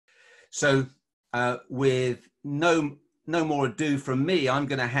So with no more ado from me, I'm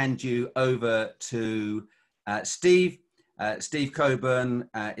going to hand you over to Steve. Steve Coburn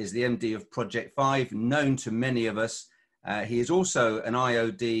is the MD of Project 5, known to many of us. He is also an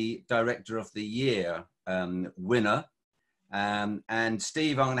IoD Director of the Year winner. And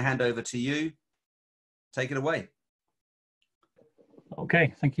Steve, I'm going to hand over to you. Take it away.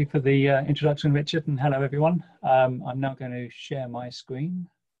 Okay, thank you for the introduction, Richard, and hello everyone. I'm now going to share my screen.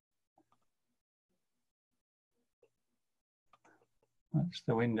 That's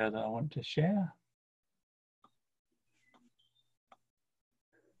the window that I want to share.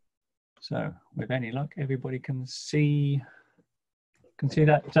 So, with any luck, everybody can see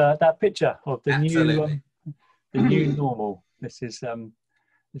that that picture of the new normal. This is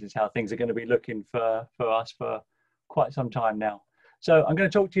how things are going to be looking for us for quite some time now. So I'm going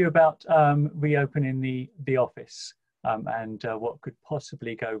to talk to you about reopening the office and what could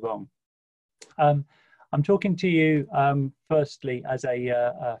possibly go wrong. I'm talking to you firstly as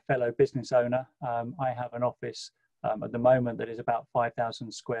a fellow business owner. I have an office at the moment that is about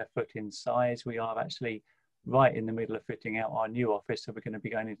 5,000 square foot in size. We are actually right in the middle of fitting out our new office, so we're going to be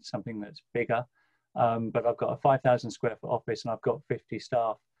going into something that's bigger. But I've got a 5,000 square foot office and I've got 50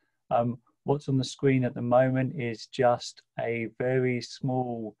 staff. What's on the screen at the moment is just a very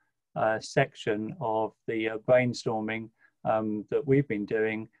small section of the brainstorming that we've been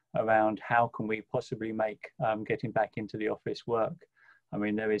doing around how can we possibly make getting back into the office work. I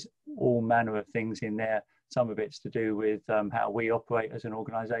mean, there is all manner of things in there. Some of it's to do with how we operate as an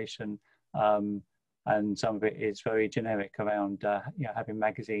organisation, and some of it is very generic around having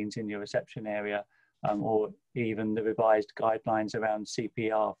magazines in your reception area. Or even the revised guidelines around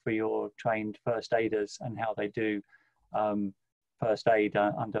CPR for your trained first aiders and how they do first aid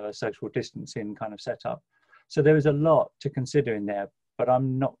under a social distancing kind of setup. So there is a lot to consider in there, but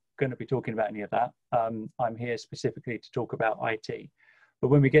I'm not going to be talking about any of that. I'm here specifically to talk about IT. But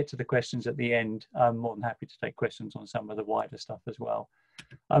when we get to the questions at the end, I'm more than happy to take questions on some of the wider stuff as well.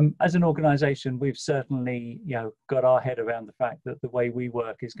 As an organisation, we've certainly got our head around the fact that the way we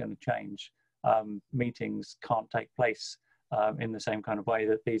work is going to change. Meetings can't take place in the same kind of way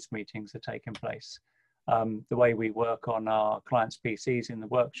that these meetings are taking place. The way we work on our clients' PCs in the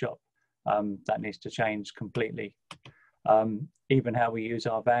workshop, that needs to change completely. Even how we use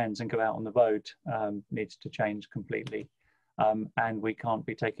our vans and go out on the road needs to change completely. And we can't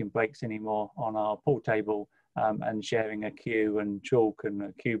be taking breaks anymore on our pool table and sharing a cue and chalk and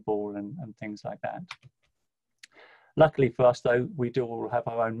a cue ball and things like that. Luckily for us, though, we do all have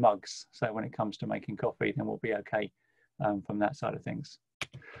our own mugs. So when it comes to making coffee, then we'll be okay from that side of things.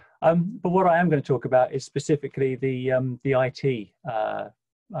 But what I am going to talk about is specifically the IT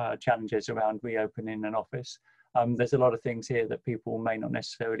challenges around reopening an office. There's a lot of things here that people may not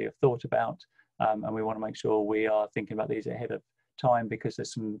necessarily have thought about. And we want to make sure we are thinking about these ahead of time, because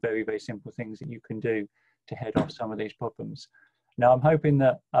there's some very, very simple things that you can do to head off some of these problems. Now, I'm hoping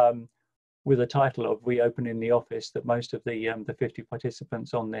that with the title of Reopening the Office, that most of the 50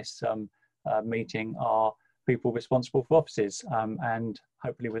 participants on this meeting are people responsible for offices and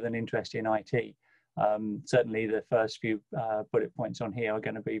hopefully with an interest in IT. Certainly the first few bullet points on here are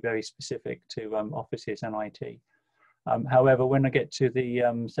going to be very specific to offices and IT. However, when I get to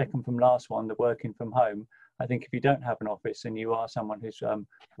the second from last one, the working from home, I think if you don't have an office and you are someone who's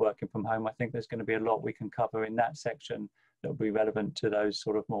working from home, I think there's going to be a lot we can cover in that section that will be relevant to those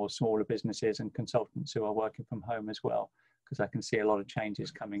sort of more smaller businesses and consultants who are working from home as well, because I can see a lot of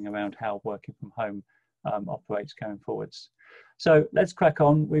changes coming around how working from home operates going forwards. So let's crack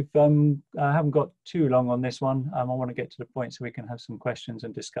on. I haven't got too long on this one. I want to get to the point so we can have some questions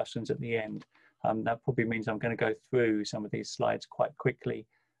and discussions at the end. That probably means I'm going to go through some of these slides quite quickly,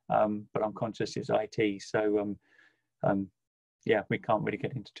 but I'm conscious it's IT, so yeah, we can't really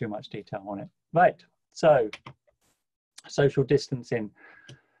get into too much detail on it. Right, so social distancing.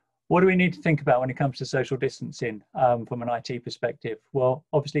 What do we need to think about when it comes to social distancing from an IT perspective? Well,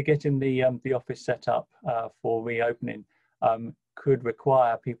 obviously getting the office set up for reopening could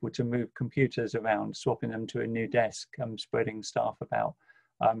require people to move computers around, swapping them to a new desk, spreading staff about.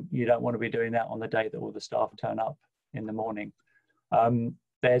 You don't want to be doing that on the day that all the staff turn up in the morning.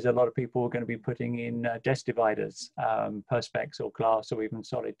 There's a lot of people who are going to be putting in desk dividers, perspex or glass or even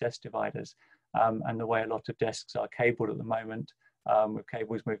solid desk dividers. And the way a lot of desks are cabled at the moment, with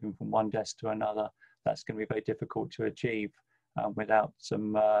cables moving from one desk to another, that's going to be very difficult to achieve without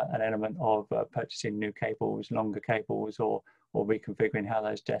an element of purchasing new cables, longer cables, or reconfiguring how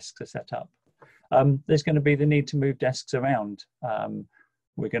those desks are set up. There's going to be the need to move desks around.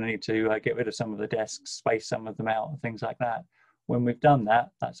 We're going to need to get rid of some of the desks, space some of them out, and things like that. When we've done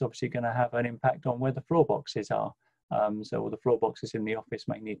that, that's obviously going to have an impact on where the floor boxes are. So all the floor boxes in the office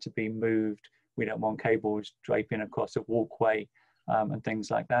may need to be moved. We don't want cables draping across a walkway and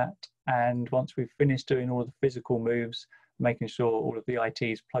things like that. And once we've finished doing all the physical moves, making sure all of the IT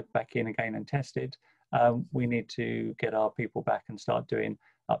is plugged back in again and tested, we need to get our people back and start doing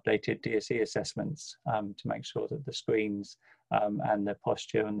updated DSE assessments to make sure that the screens and the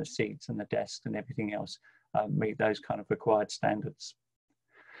posture and the seats and the desks and everything else meet those kind of required standards.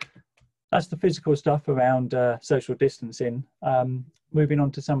 That's the physical stuff around social distancing. Moving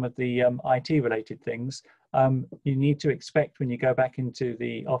on to some of the IT related things, you need to expect when you go back into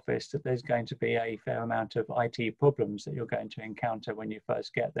the office that there's going to be a fair amount of IT problems that you're going to encounter when you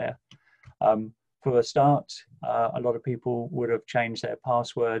first get there. For a start, a lot of people would have changed their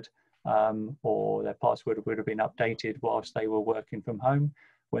password or their password would have been updated whilst they were working from home.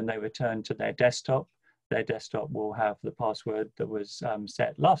 When they return to their desktop will have the password that was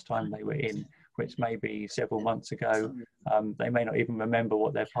set last time they were in, which may be several months ago. They may not even remember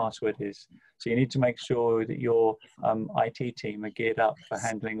what their password is. So you need to make sure that your IT team are geared up for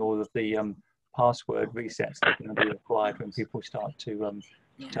handling all of the password resets that are going to be required when people start to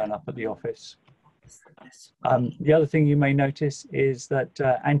turn up at the office. The other thing you may notice is that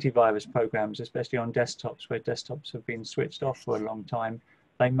antivirus programs, especially on desktops where desktops have been switched off for a long time,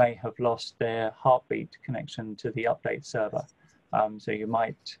 they may have lost their heartbeat connection to the update server. So you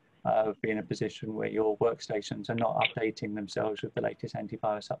might be in a position where your workstations are not updating themselves with the latest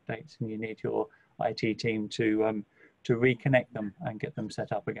antivirus updates, and you need your IT team to reconnect them and get them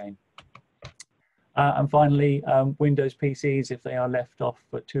set up again. And finally, Windows PCs, if they are left off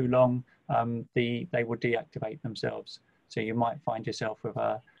for too long, they will deactivate themselves. So you might find yourself with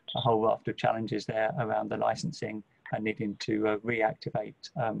a whole raft of challenges there around the licensing and needing to reactivate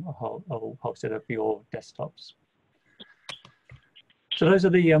a whole set of your desktops. So those are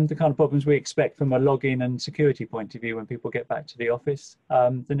the kind of problems we expect from a login and security point of view when people get back to the office.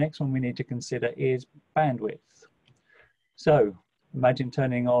 The next one we need to consider is bandwidth. So imagine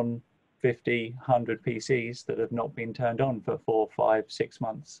turning on 50, 100 PCs that have not been turned on for 4, 5, 6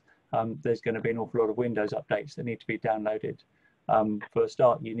 months. There's going to be an awful lot of Windows updates that need to be downloaded. For a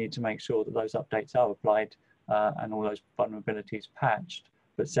start, you need to make sure that those updates are applied and all those vulnerabilities patched.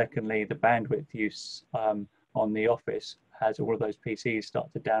 But secondly, the bandwidth use on the office as all of those PCs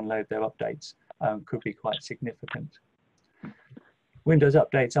start to download their updates could be quite significant. Windows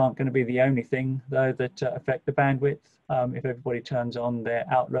updates aren't going to be the only thing, though, that affect the bandwidth. If everybody turns on their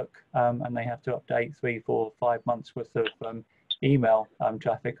Outlook and they have to update 3, 4, 5 months worth of email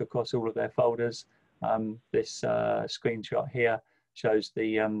traffic across all of their folders, this screenshot here shows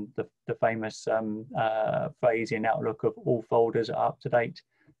the famous phrase in Outlook of all folders are up to date,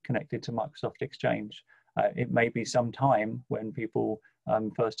 connected to Microsoft Exchange. It may be some time when people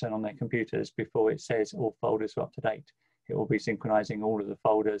first turn on their computers before it says all folders are up to date. It will be synchronizing all of the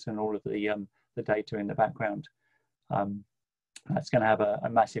folders and all of the data in the background. That's going to have a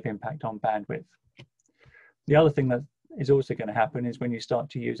massive impact on bandwidth. The other thing that is also going to happen is when you start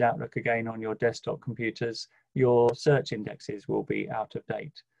to use Outlook again on your desktop computers, your search indexes will be out of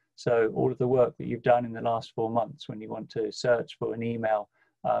date. So all of the work that you've done in the last 4 months when you want to search for an email,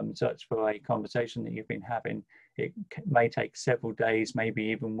 search for a conversation that you've been having, it may take several days, maybe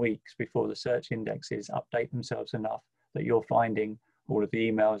even weeks before the search indexes update themselves enough that you're finding all of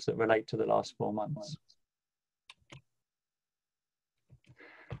the emails that relate to the last 4 months.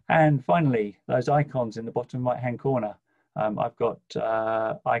 And finally, those icons in the bottom right-hand corner. I've got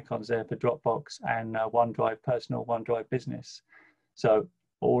icons there for Dropbox and OneDrive Personal, OneDrive Business. So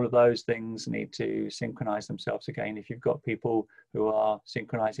all of those things need to synchronize themselves again. If you've got people who are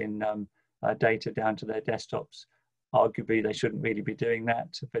synchronizing data down to their desktops, arguably they shouldn't really be doing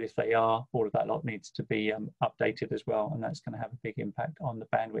that. But if they are, all of that lot needs to be updated as well. And that's going to have a big impact on the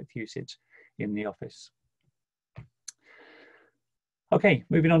bandwidth usage in the office. Okay,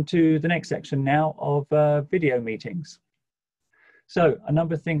 moving on to the next section now of video meetings. So a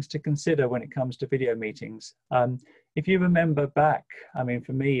number of things to consider when it comes to video meetings. If you remember back, I mean,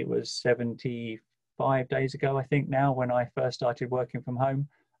 for me, it was 75 days ago, I think now, when I first started working from home.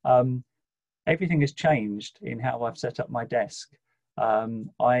 Everything has changed in how I've set up my desk.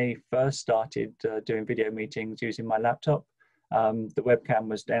 I first started doing video meetings using my laptop. The webcam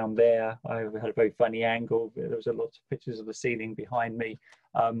was down there. I had a very funny angle. There was a lot of pictures of the ceiling behind me.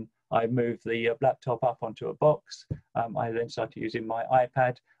 I moved the laptop up onto a box. I then started using my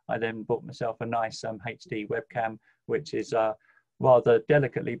iPad. I then bought myself a nice HD webcam, which is rather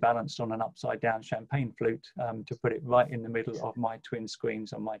delicately balanced on an upside down champagne flute to put it right in the middle of my twin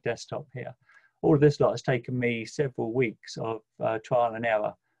screens on my desktop here. all of this lot has taken me several weeks of trial and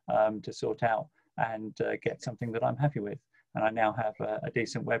error to sort out and get something that I'm happy with. And I now have a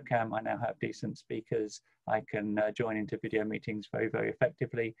decent webcam. I now have decent speakers. I can join into video meetings very, very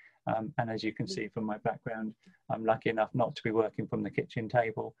effectively. And as you can see from my background, I'm lucky enough not to be working from the kitchen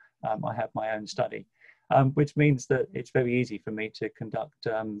table. I have my own study, which means that it's very easy for me to conduct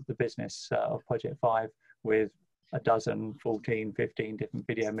the business of Project 5 with a dozen, 14, 15 different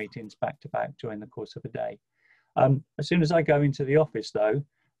video meetings back to back during the course of a day. As soon as I go into the office though,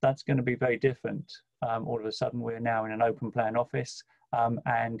 that's going to be very different. All of a sudden we're now in an open plan office,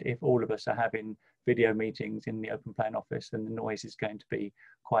 and if all of us are having video meetings in the open plan office, then the noise is going to be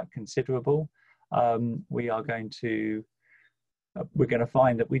quite considerable. We're going to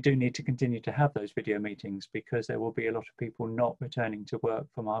find that we do need to continue to have those video meetings, because there will be a lot of people not returning to work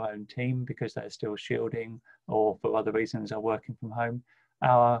from our own team because they're still shielding or for other reasons are working from home.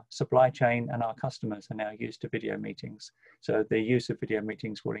 Our supply chain and our customers are now used to video meetings. So the use of video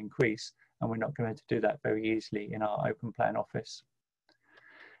meetings will increase, and we're not going to do that very easily in our open plan office.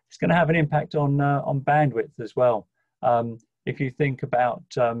 It's going to have an impact on bandwidth as well. If you think about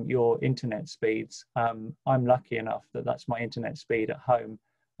your internet speeds, I'm lucky enough that that's my internet speed at home.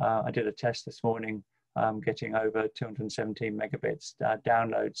 I did a test this morning, getting over 217 megabits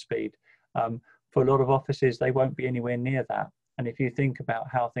download speed. For a lot of offices, they won't be anywhere near that. And if you think about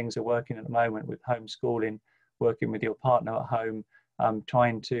how things are working at the moment with homeschooling, working with your partner at home,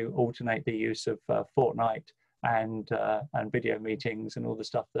 trying to alternate the use of Fortnite and video meetings and all the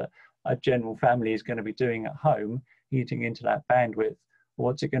stuff that a general family is going to be doing at home, eating into that bandwidth,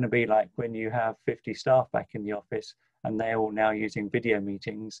 what's it going to be like when you have 50 staff back in the office and they're all now using video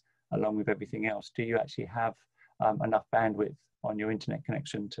meetings along with everything else? Do you actually have enough bandwidth on your internet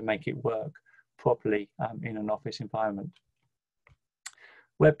connection to make it work properly in an office environment?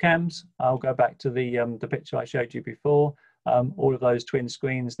 Webcams, I'll go back to the picture I showed you before. All of those twin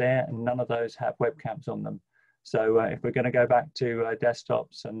screens there, and none of those have webcams on them. So if we're going to go back to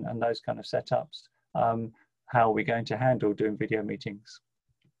desktops and those kind of setups, how are we going to handle doing video meetings?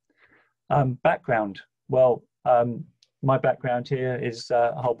 Background, well, my background here is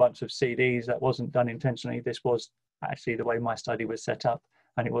a whole bunch of CDs. That wasn't done intentionally. This was actually the way my study was set up,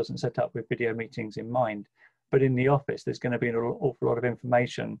 and it wasn't set up with video meetings in mind. But in the office, there's going to be an awful lot of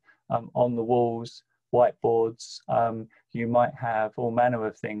information on the walls, whiteboards. You might have all manner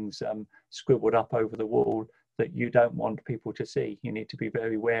of things scribbled up over the wall that you don't want people to see. You need to be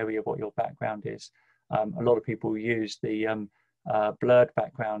very wary of what your background is. A lot of people use the blurred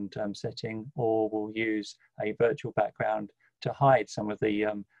background setting, or will use a virtual background to hide some of the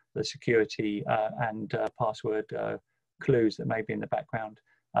security and password clues that may be in the background.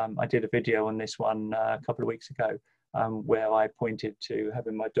 I did a video on this one a couple of weeks ago where I pointed to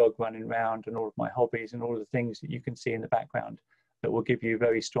having my dog running around and all of my hobbies and all of the things that you can see in the background that will give you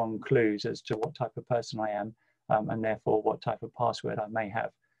very strong clues as to what type of person I am, and therefore what type of password I may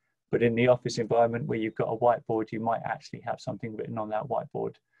have. But in the office environment where you've got a whiteboard, you might actually have something written on that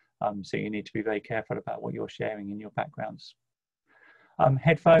whiteboard. So you need to be very careful about what you're sharing in your backgrounds.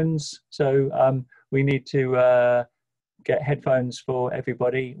 Headphones, so we need to get headphones for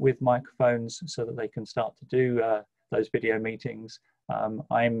everybody with microphones so that they can start to do those video meetings.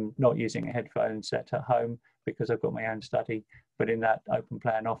 I'm not using a headphone set at home because I've got my own study, but in that open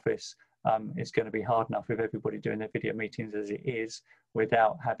plan office, it's going to be hard enough with everybody doing their video meetings as it is,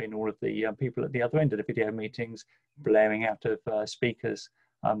 without having all of the people at the other end of the video meetings blaring out of speakers,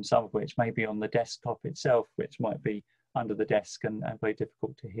 some of which may be on the desktop itself, which might be under the desk and very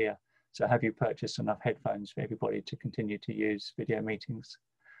difficult to hear. So have you purchased enough headphones for everybody to continue to use video meetings?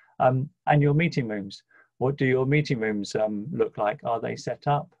 And your meeting rooms. What do your meeting rooms look like? Are they set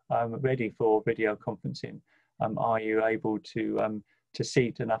up ready for video conferencing? Are you able to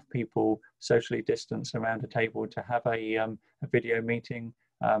seat enough people socially distanced around a table to have a video meeting?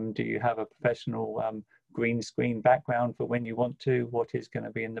 Do you have a professional green screen background for when you want to? What is going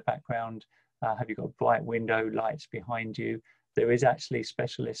to be in the background? Have you got bright window lights behind you? There is actually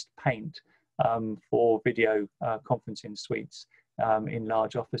specialist paint for video conferencing suites in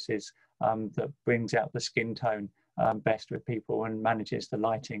large offices that brings out the skin tone best with people and manages the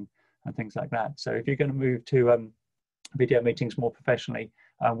lighting and things like that. So if you're going to move to video meetings more professionally,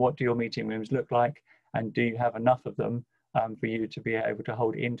 what do your meeting rooms look like? And do you have enough of them for you to be able to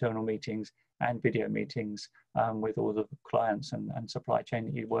hold internal meetings and video meetings with all the clients and supply chain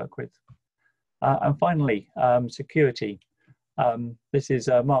that you work with? And finally, security. This is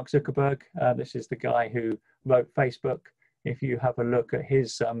Mark Zuckerberg. This is the guy who wrote Facebook. If you have a look at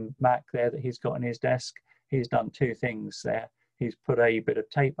his Mac there that he's got on his desk, he's done two things there. he's put a bit of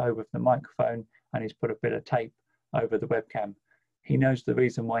tape over the microphone and he's put a bit of tape over the webcam. He knows the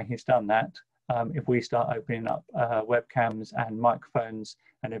reason why he's done that. If we start opening up webcams and microphones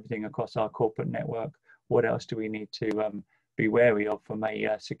and everything across our corporate network, what else do we need to be wary of from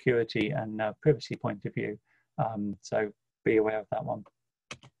a security and privacy point of view? So be aware of that one.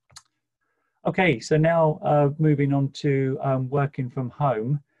 Okay, so now moving on to working from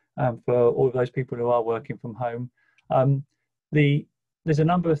home. For all of those people who are working from home, there's a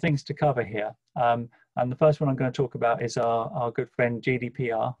number of things to cover here. And the first one I'm going to talk about is our good friend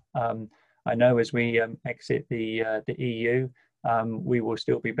GDPR. I know as we exit the EU, we will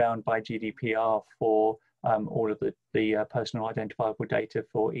still be bound by GDPR for all of the personal identifiable data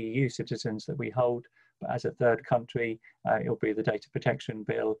for EU citizens that we hold. But as a third country, it'll be the Data Protection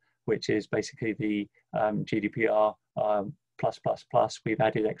Bill, which is basically the GDPR plus. We've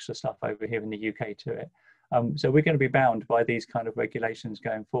added extra stuff over here in the UK to it. So we're going to be bound by these kind of regulations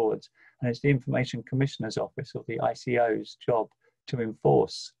going forwards. And it's the Information Commissioner's Office, or the ICO's, job to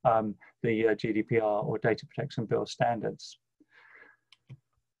enforce the GDPR or Data Protection Bill standards.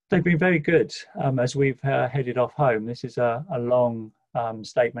 They've been very good as we've headed off home. This is a long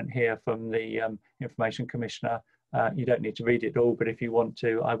statement here from the Information Commissioner. You don't need to read it all, but if you want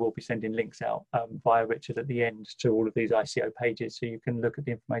to, I will be sending links out via Richard at the end to all of these ICO pages so you can look at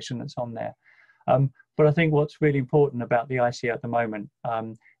the information that's on there. But I think what's really important about the ICO at the moment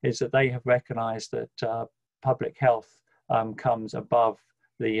is that they have recognised that public health comes above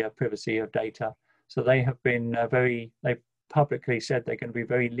the privacy of data. So they have been they've publicly said they're going to be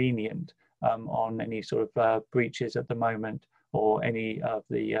very lenient on any sort of breaches at the moment, or any of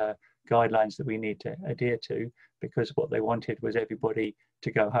the guidelines that we need to adhere to, because what they wanted was everybody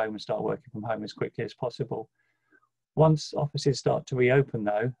to go home and start working from home as quickly as possible. Once offices start to reopen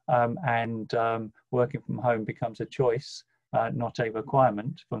though, and working from home becomes a choice, not a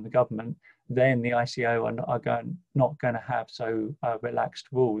requirement from the government, then the ICO are not going to have so relaxed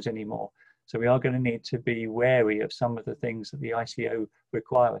rules anymore. So we are going to need to be wary of some of the things that the ICO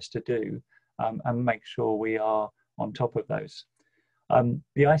require us to do, and make sure we are on top of those.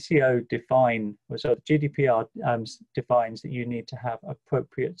 The ICO so the GDPR defines that you need to have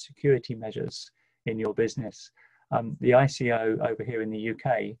appropriate security measures in your business. The ICO over here in the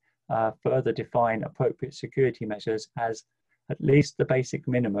UK further define appropriate security measures as at least the basic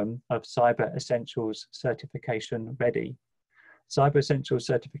minimum of Cyber Essentials certification ready. Cyber Essentials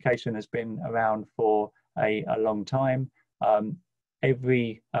certification has been around for a long time.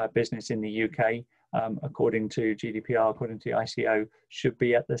 Every business in the UK, according to GDPR, according to the ICO, should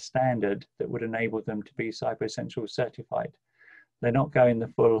be at the standard that would enable them to be Cyber Essentials certified. They're not going the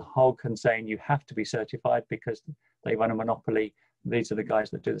full hog and saying you have to be certified because they run a monopoly. These are the guys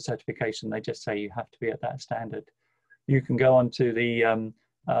that do the certification. They just say you have to be at that standard. You can go onto the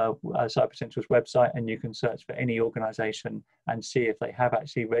Cyber Essentials website and you can search for any organization and see if they have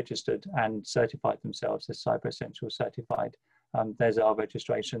actually registered and certified themselves as Cyber Essentials certified. There's our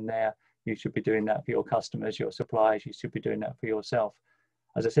registration there. You should be doing that for your customers, your suppliers. You should be doing that for yourself.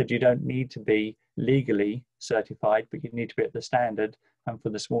 As I said, you don't need to be legally certified, but you need to be at the standard. And for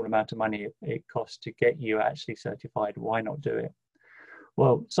the small amount of money it costs to get you actually certified, why not do it?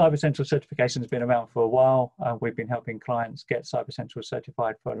 Well, Cyber Essentials certification has been around for a while. We've been helping clients get Cyber Essentials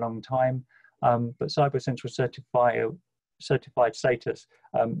certified for a long time. But Cyber Essentials certified status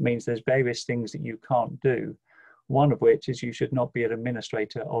means there's various things that you can't do. One of which is you should not be an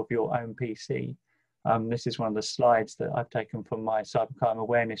administrator of your own PC. This is one of the slides that I've taken from my cybercrime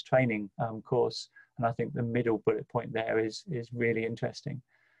awareness training course, and I think the middle bullet point there is really interesting.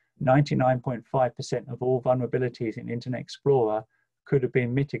 99.5% of all vulnerabilities in Internet Explorer could have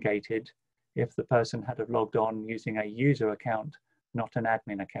been mitigated if the person had have logged on using a user account, not an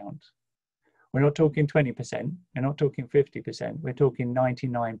admin account. We're not talking 20%, we're not talking 50%, we're talking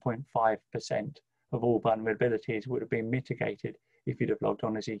 99.5% of all vulnerabilities would have been mitigated if you'd have logged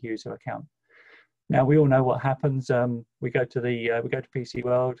on as a user account. Now we all know what happens. We go to PC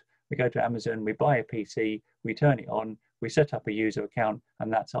World, we go to Amazon, we buy a PC, we turn it on, we set up a user account,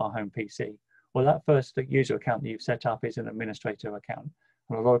 and that's our home PC. Well, that first user account that you've set up is an administrator account.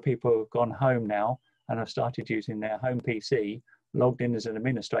 And a lot of people have gone home now and have started using their home PC, logged in as an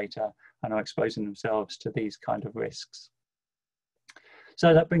administrator, and are exposing themselves to these kind of risks.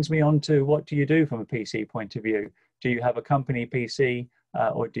 So that brings me on to, what do you do from a PC point of view? Do you have a company PC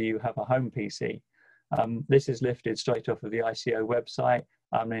or do you have a home PC? This is lifted straight off of the ICO website.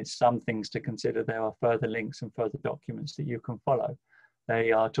 It's some things to consider. There are further links and further documents that you can follow.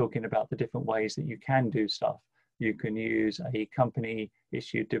 They are talking about the different ways that you can do stuff. You can use a company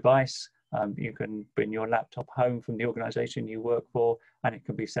issued device. You can bring your laptop home from the organization you work for, and it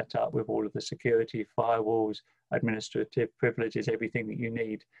can be set up with all of the security, firewalls, administrative privileges, everything that you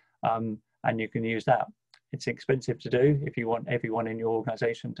need. And you can use that. It's expensive to do if you want everyone in your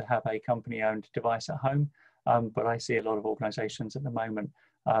organization to have a company-owned device at home. But I see a lot of organizations at the moment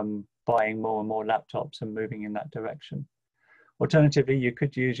buying more and more laptops and moving in that direction. Alternatively, you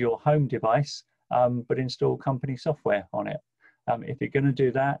could use your home device, but install company software on it. If you're going to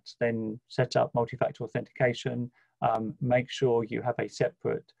do that, then set up multi-factor authentication, make sure you have a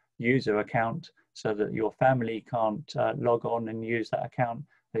separate user account so that your family can't log on and use that account.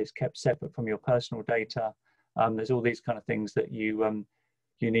 It's kept separate from your personal data. There's all these kind of things that you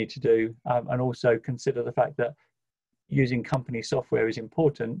need to do, and also consider the fact that using company software is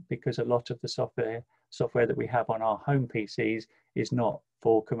important because a lot of the software that we have on our home PCs is not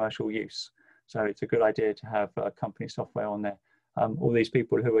for commercial use. So it's a good idea to have company software on there. All these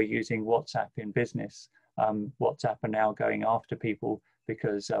people who are using WhatsApp in business, WhatsApp are now going after people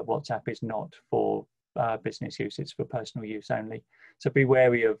because WhatsApp is not for business use, it's for personal use only. So be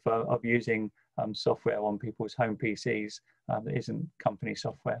wary of using software on people's home PCs that isn't company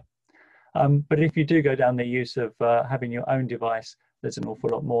software. But if you do go down the use of having your own device, there's an awful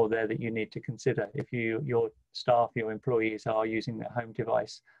lot more there that you need to consider. If your staff, your employees are using their home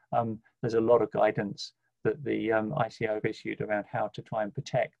device, there's a lot of guidance that the ICO have issued around how to try and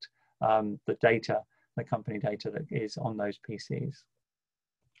protect the data, the company data that is on those PCs.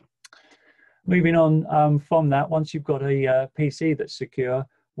 Moving on from that, once you've got a PC that's secure,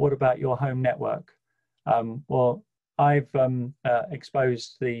 what about your home network? Well, I've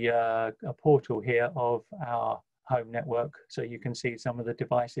exposed the portal here of our home network, so you can see some of the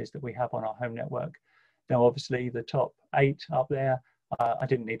devices that we have on our home network. Now, obviously, the top 8 up there, I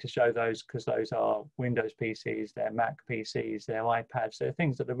didn't need to show those because those are Windows PCs, they're Mac PCs, they're iPads, they're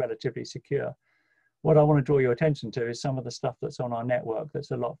things that are relatively secure. What I want to draw your attention to is some of the stuff that's on our network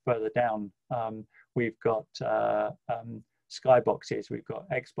that's a lot further down. We've got Skyboxes, we've got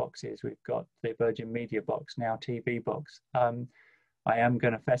Xboxes, we've got the Virgin Media box, now TV box. I am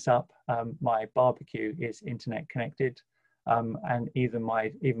going to fess up, my barbecue is internet connected, and even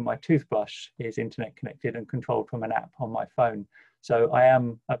my toothbrush is internet connected and controlled from an app on my phone. So I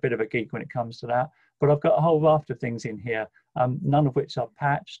am a bit of a geek when it comes to that, but I've got a whole raft of things in here, none of which are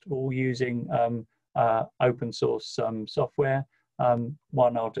patched, all using open source software.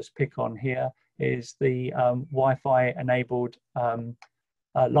 One I'll just pick on here is the Wi-Fi enabled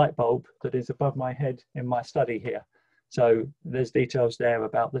light bulb that is above my head in my study here. So there's details there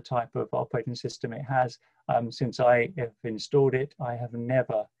about the type of operating system it has. Since I have installed it, I have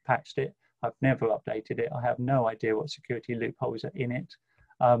never patched it. I've never updated it. I have no idea what security loopholes are in it.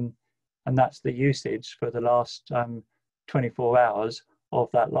 And that's the usage for the last 24 hours of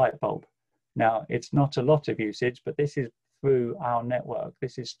that light bulb. Now, it's not a lot of usage, but this is through our network.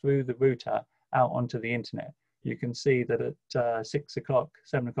 This is through the router out onto the internet. You can see that at 6 o'clock,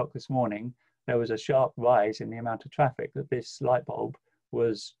 7 o'clock this morning, there was a sharp rise in the amount of traffic that this light bulb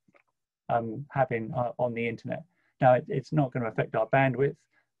was having on the internet. Now, it's not going to affect our bandwidth.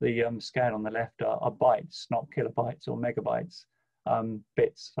 The scale on the left are bytes, not kilobytes or megabytes,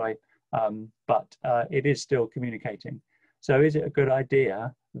 bits, sorry, but it is still communicating. So is it a good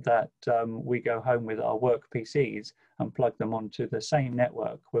idea that we go home with our work PCs and plug them onto the same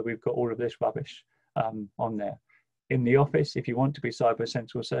network where we've got all of this rubbish on there? In the office, if you want to be Cyber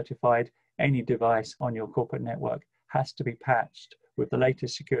Essentials certified, any device on your corporate network has to be patched with the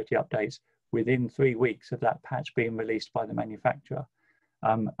latest security updates within 3 weeks of that patch being released by the manufacturer.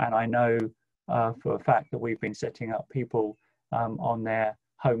 And I know for a fact that we've been setting up people on their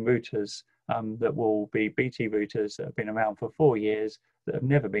home routers that will be BT routers that have been around for 4 years, that have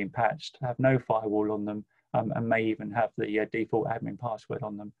never been patched, have no firewall on them, and may even have the default admin password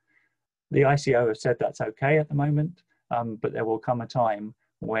on them. The ICO have said that's okay at the moment, but there will come a time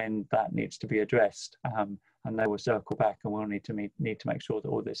when that needs to be addressed, and they will circle back, and we'll need to make sure that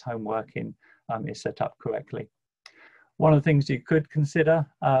all this home working is set up correctly. One of the things you could consider,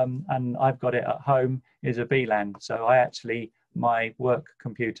 and I've got it at home, is a VLAN. So my work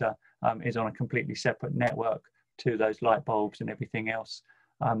computer is on a completely separate network to those light bulbs and everything else.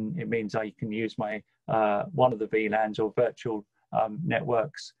 It means I can use my one of the VLANs or virtual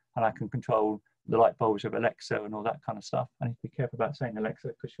networks, and I can control the light bulbs of Alexa and all that kind of stuff. I need to be careful about saying Alexa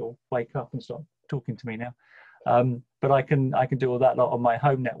because she'll wake up and start talking to me now. But I can do all that lot on my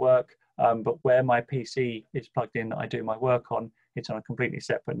home network. But where my PC is plugged in that I do my work on, it's on a completely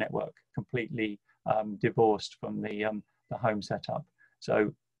separate network, completely divorced from the home setup.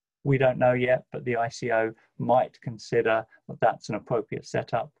 So We don't know yet, but the ICO might consider that that's an appropriate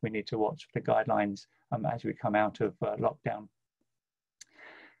setup. We need to watch for the guidelines as we come out of lockdown.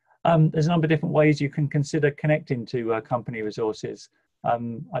 There's a number of different ways you can consider connecting to company resources. I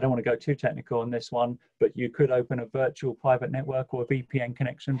don't want to go too technical on this one, but you could open a virtual private network or a VPN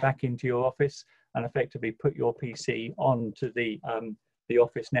connection back into your office and effectively put your PC onto the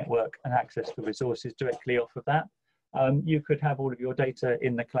office network and access the resources directly off of that. You could have all of your data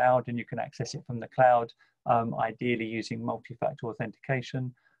in the cloud and you can access it from the cloud, ideally using multi-factor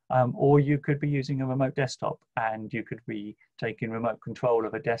authentication. Or you could be using a remote desktop and you could be taking remote control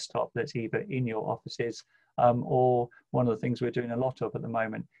of a desktop that's either in your offices or one of the things we're doing a lot of at the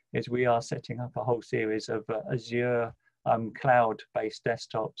moment is we are setting up a whole series of Azure cloud-based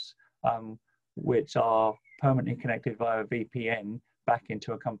desktops which are permanently connected via VPN back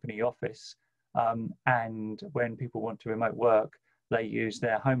into a company office. And when people want to remote work, they use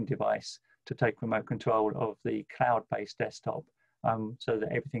their home device to take remote control of the cloud-based desktop. So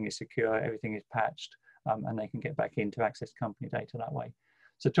that everything is secure, everything is patched, and they can get back in to access company data that way.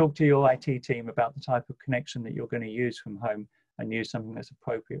 So talk to your IT team about the type of connection that you're going to use from home and use something that's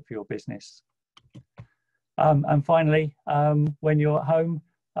appropriate for your business. And finally, when you're at home,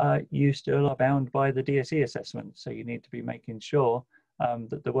 you still are bound by the DSE assessment. So you need to be making sure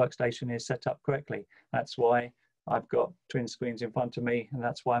that the workstation is set up correctly. That's why I've got twin screens in front of me, and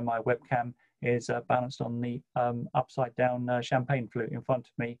that's why my webcam is balanced on the upside down champagne flute in front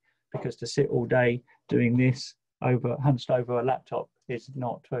of me, because to sit all day doing this hunched over a laptop is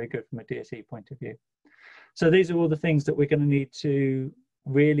not very good from a DSE point of view. So these are all the things that we're going to need to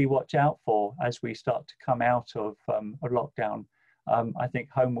really watch out for as we start to come out of a lockdown. I think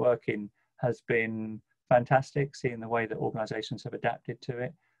home working has been fantastic, seeing the way that organisations have adapted to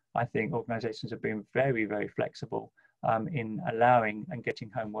it. I think organisations have been very, very flexible in allowing and getting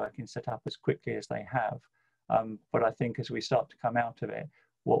home working set up as quickly as they have. But I think as we start to come out of it,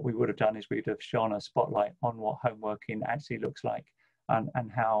 what we would have done is we'd have shone a spotlight on what home working actually looks like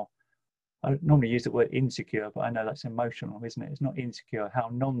and how, I normally use the word insecure, but I know that's emotional, isn't it? It's not insecure, how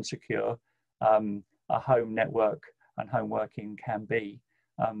non-secure a home network and home working can be.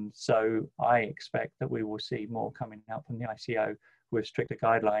 So I expect that we will see more coming out from the ICO with stricter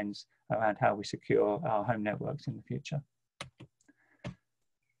guidelines around how we secure our home networks in the future.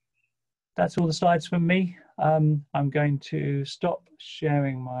 That's all the slides from me. I'm going to stop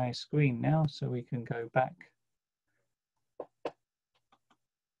sharing my screen now so we can go back.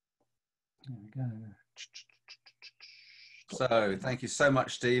 There we go. So thank you so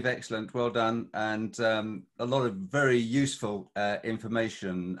much, Steve. Excellent. Well done. And a lot of very useful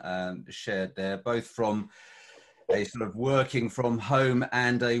information shared there, both from a sort of working from home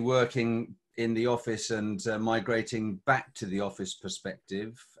and a working in the office and migrating back to the office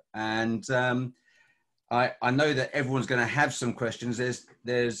perspective. And I know that everyone's going to have some questions.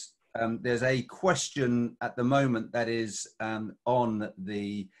 There's a question at the moment that is on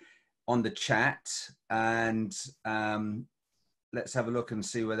the chat, and let's have a look and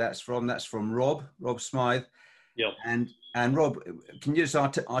see where that's from. That's from Rob Smythe. Yep. And Rob, can you just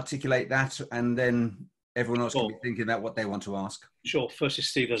articulate that, and then everyone else can be thinking about what they want to ask? Sure. Firstly,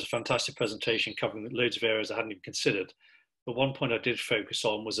 Steve, there's a fantastic presentation covering loads of areas I hadn't even considered. But one point I did focus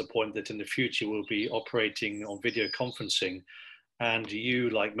on was a point that in the future we'll be operating on video conferencing, and you,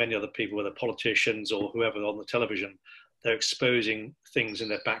 like many other people, whether politicians or whoever on the television, they're exposing things in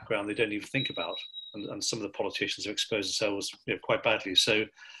their background they don't even think about. And some of the politicians have exposed themselves quite badly. So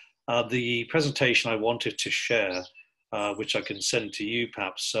the presentation I wanted to share, which I can send to you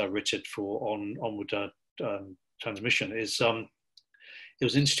perhaps, Richard, for onward transmission, is it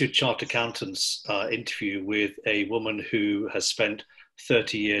was an Institute of Chartered Accountants interview with a woman who has spent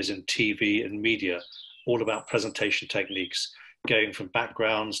 30 years in TV and media, all about presentation techniques, going from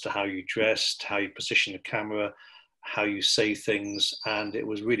backgrounds to how you dressed, how you position the camera, how you say things, and it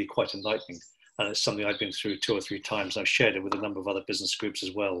was really quite enlightening. And it's something I've been through 2 or 3 times. I've shared it with a number of other business groups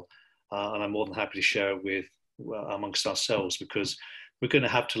as well. And I'm more than happy to share it with amongst ourselves, because we're going to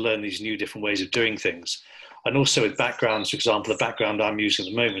have to learn these new different ways of doing things. And also with backgrounds, for example, the background I'm using at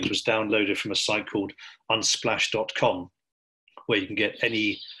the moment was downloaded from a site called unsplash.com, where you can get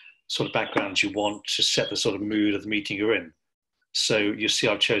any sort of background you want to set the sort of mood of the meeting you're in. So you see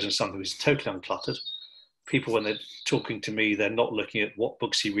I've chosen something that's totally uncluttered. People, when they're talking to me, they're not looking at what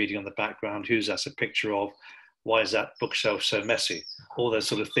books you're reading on the background, who's that a picture of, why is that bookshelf so messy, all those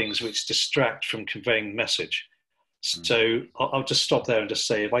sort of things which distract from conveying the message. So I'll just stop there and just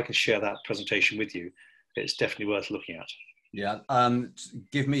say, if I can share that presentation with you, it's definitely worth looking at. Yeah,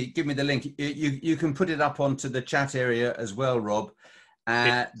 give me the link. You can put it up onto the chat area as well, Rob.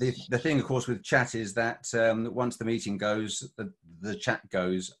 The thing, of course, with chat is that once the meeting goes, the chat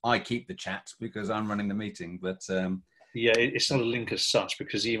goes. I keep the chat because I'm running the meeting, but yeah, it's not a link as such,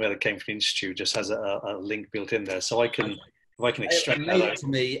 because the email that came from the Institute just has a link built in there. So if I can extract that out to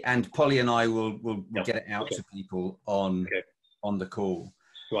me, and Polly and I will get it out okay. to people on the call.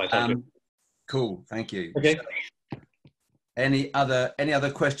 Right. Cool. Thank you. Okay. So, any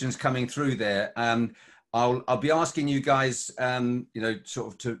other questions coming through there? I'll be asking you guys, you know,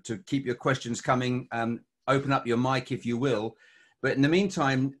 sort of to keep your questions coming. Open up your mic if you will. But in the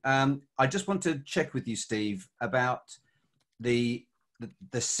meantime, I just want to check with you, Steve, about the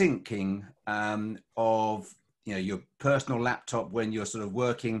syncing of, you know, your personal laptop when you're sort of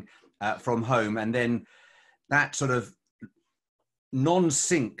working from home, and then that sort of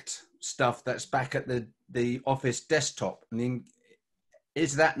non-synced stuff that's back at the office desktop. I mean,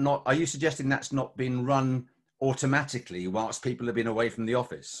 is that not, are you suggesting that's not been run automatically whilst people have been away from the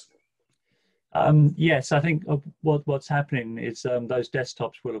office? Yes, I think what's happening is those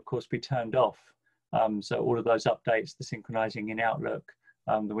desktops will of course be turned off. So all of those updates, the synchronizing in Outlook,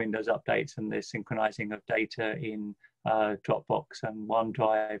 the Windows updates, and the synchronizing of data in Dropbox and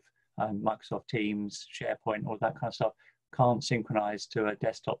OneDrive, Microsoft Teams, SharePoint, all that kind of stuff, can't synchronize to a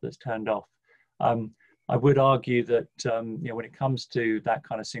desktop that's turned off. I would argue that you know, when it comes to that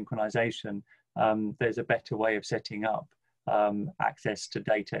kind of synchronization, there's a better way of setting up access to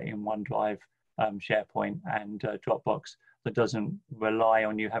data in OneDrive, SharePoint, and Dropbox that doesn't rely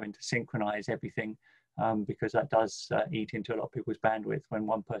on you having to synchronize everything, because that does eat into a lot of people's bandwidth. When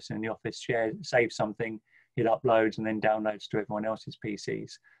one person in the office saves something, it uploads and then downloads to everyone else's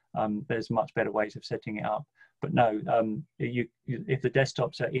PCs. There's much better ways of setting it up. But no, if the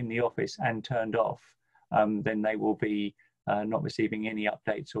desktops are in the office and turned off, then they will be not receiving any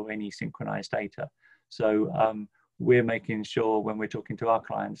updates or any synchronized data. So we're making sure when we're talking to our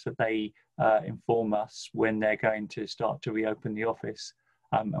clients that they inform us when they're going to start to reopen the office.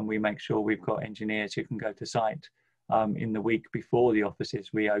 And we make sure we've got engineers who can go to site in the week before the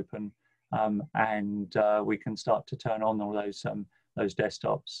offices reopen, and we can start to turn on all those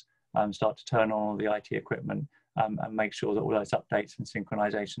desktops, start to turn on all the IT equipment, and make sure that all those updates and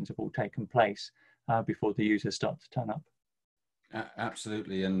synchronizations have all taken place before the users start to turn up.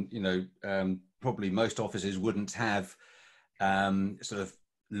 Absolutely. And, you know, probably most offices wouldn't have sort of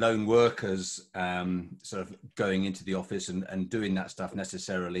lone workers sort of going into the office and doing that stuff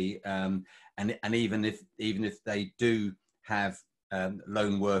necessarily. And even if they do have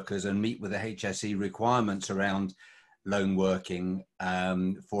lone workers and meet with the HSE requirements around lone working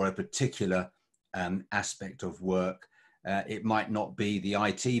for a particular aspect of work, it might not be the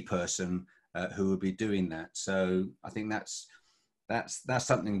IT person who will be doing that. So I think that's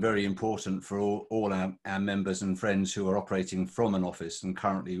something very important for all our members and friends who are operating from an office and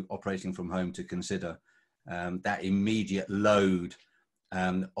currently operating from home to consider that immediate load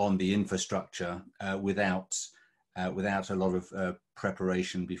on the infrastructure without a lot of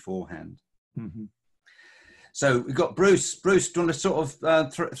preparation beforehand. Mm-hmm. So we've got Bruce. Bruce, do you want to sort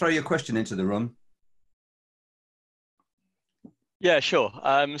of throw your question into the room? Yeah, sure.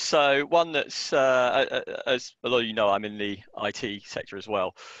 So one that's, as a lot of you know, I'm in the IT sector as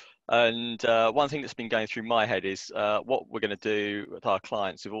well. And one thing that's been going through my head is what we're going to do with our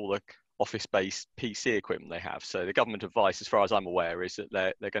clients with all the office-based PC equipment they have. So the government advice, as far as I'm aware, is that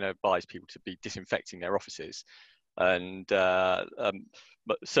they're going to advise people to be disinfecting their offices. And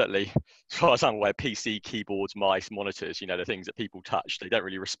but certainly, as far as I'm aware, PC keyboards, mice, monitors, you know, the things that people touch, they don't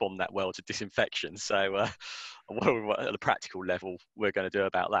really respond that well to disinfection. So what at the practical level we're going to do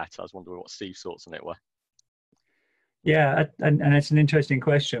about that? I was wondering what Steve's thoughts on it were. Yeah, and it's an interesting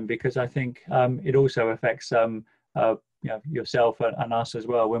question, because I think it also affects you know, yourself and us as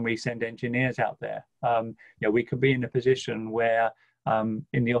well when we send engineers out there. You know, we could be in a position where in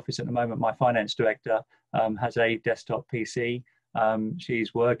the office at the moment, my finance director has a desktop PC.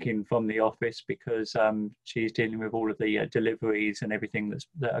 She's working from the office because she's dealing with all of the deliveries and everything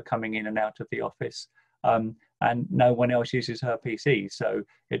that are coming in and out of the office. And no one else uses her PC, so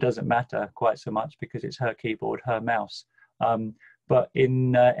it doesn't matter quite so much because it's her keyboard, her mouse. But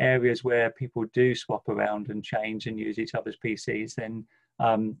in areas where people do swap around and change and use each other's PCs, then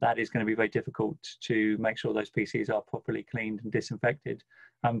that is going to be very difficult to make sure those PCs are properly cleaned and disinfected.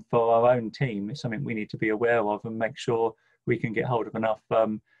 For our own team, it's something we need to be aware of and make sure we can get hold of enough,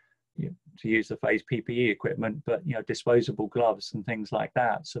 you know, to use the phrase PPE equipment, but you know, disposable gloves and things like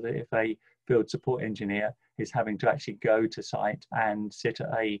that, so that if a field support engineer is having to actually go to site and sit at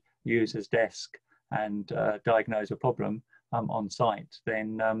a user's desk and diagnose a problem on site,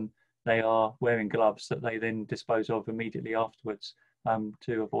 then they are wearing gloves that they then dispose of immediately afterwards,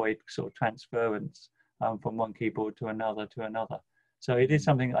 to avoid sort of transference from one keyboard to another. So it is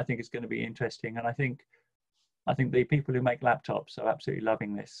something I think is going to be interesting, and I think the people who make laptops are absolutely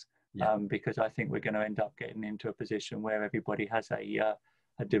loving this, because I think we're going to end up getting into a position where everybody has a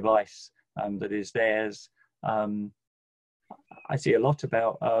device that is theirs. I see a lot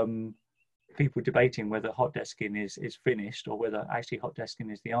about people debating whether hot desking is finished or whether actually hot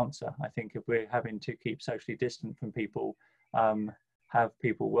desking is the answer. I think if we're having to keep socially distant from people, have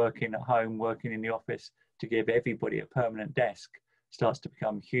people working at home, working in the office, to give everybody a permanent desk starts to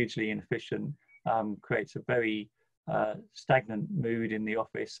become hugely inefficient, creates a very stagnant mood in the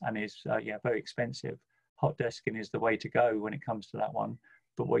office, and is very expensive. Hot desking is the way to go when it comes to that one.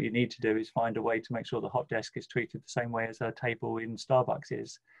 But what you need to do is find a way to make sure the hot desk is treated the same way as a table in Starbucks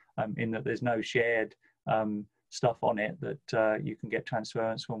is, in that there's no shared stuff on it that you can get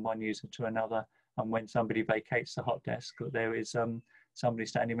transference from one user to another. And when somebody vacates the hot desk, there is somebody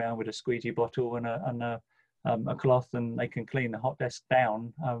standing around with a squeegee bottle and a cloth, and they can clean the hot desk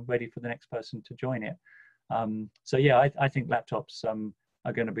down, ready for the next person to join it. So yeah, I think laptops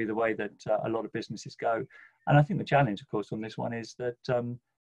are going to be the way that a lot of businesses go. And I think the challenge, of course, on this one is that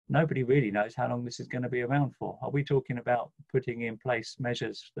nobody really knows how long this is going to be around for. Are we talking about putting in place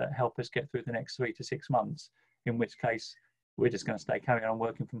measures that help us get through the next 3 to 6 months, in which case we're just going to carry on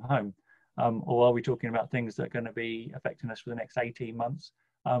working from home? Or are we talking about things that are going to be affecting us for the next 18 months?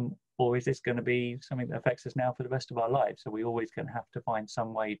 Or is this going to be something that affects us now for the rest of our lives? So we're always going to have to find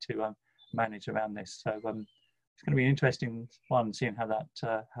some way to manage around this. So it's going to be an interesting one, seeing how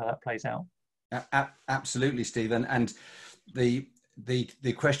that plays out. Absolutely, Stephen. And the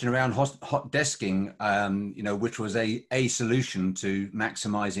question around hot desking, which was a solution to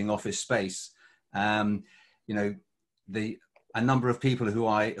maximizing office space. A number of people who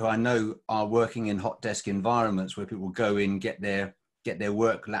I know are working in hot desk environments where people go in, get their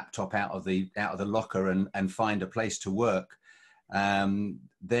work laptop out of the locker and find a place to work.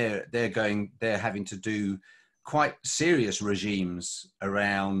 They're having to do quite serious regimes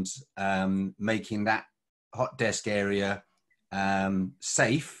around making that hot desk area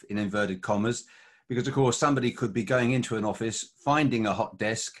safe, in inverted commas, because of course somebody could be going into an office, finding a hot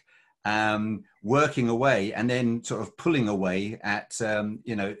desk, working away, and then sort of pulling away at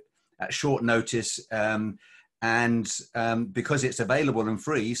short notice, and because it's available and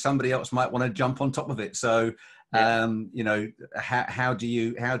free, somebody else might want to jump on top of it. So how do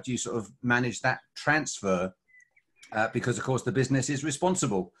you sort of manage that transfer? Because of course the business is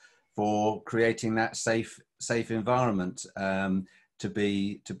responsible for creating that safe environment to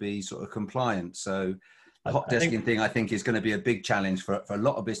be sort of compliant. So the hot desking thing, I think, is going to be a big challenge for a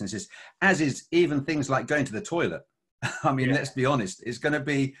lot of businesses, as is even things like going to the toilet. I mean, let's be honest, there's going to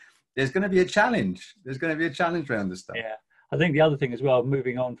be a challenge. There's going to be a challenge around this stuff. Yeah. I think the other thing as well,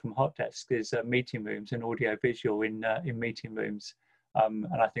 moving on from hot desks, is meeting rooms and audio visual in meeting rooms. And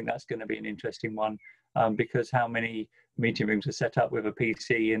I think that's going to be an interesting one, because how many meeting rooms are set up with a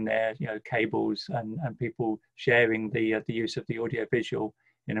PC in there, cables and people sharing the use of the audio visual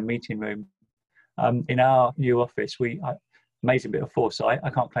in a meeting room. In our new office, amazing bit of foresight, I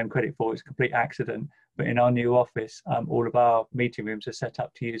can't claim credit for it, it's a complete accident, but in our new office, all of our meeting rooms are set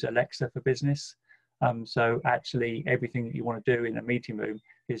up to use Alexa for Business. So actually everything that you want to do in a meeting room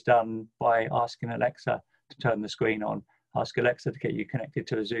is done by asking Alexa to turn the screen on, ask Alexa to get you connected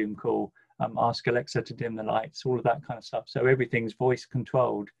to a Zoom call, ask Alexa to dim the lights, all of that kind of stuff. So everything's voice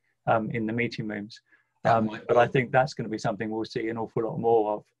controlled in the meeting rooms. But I think that's going to be something we'll see an awful lot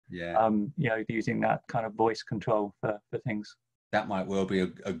more of. Yeah. Using that kind of voice control for things. That might well be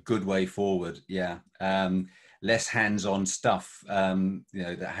a good way forward. Yeah. Less hands-on stuff,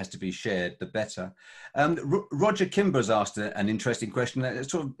 that has to be shared, the better. Roger Kimber's asked an interesting question,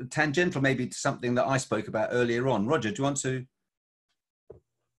 sort of tangential maybe to something that I spoke about earlier on. Roger, do you want to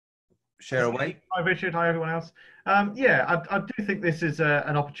share away? Hi, Richard. Hi, everyone else. I do think this is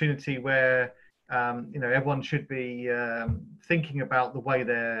an opportunity where everyone should be thinking about the way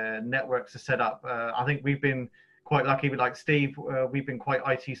their networks are set up. I think we've been quite lucky, like Steve, we've been quite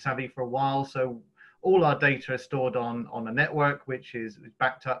IT savvy for a while. So all our data is stored on a network, which is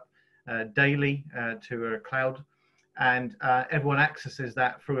backed up daily to a cloud. And everyone accesses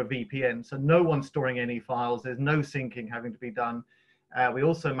that through a VPN. So no one's storing any files. There's no syncing having to be done. We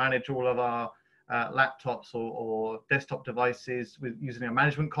also manage all of our laptops or desktop devices using a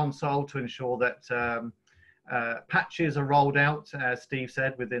management console to ensure that patches are rolled out, as Steve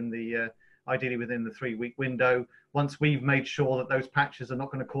said, ideally within the 3-week window. Once we've made sure that those patches are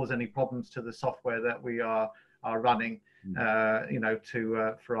not going to cause any problems to the software that we are running,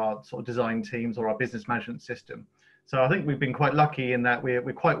 for our sort of design teams or our business management system. So I think we've been quite lucky in that we're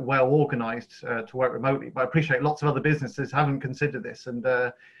quite well organised to work remotely. But I appreciate lots of other businesses haven't considered this, and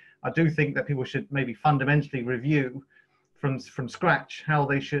I do think that people should maybe fundamentally review from scratch how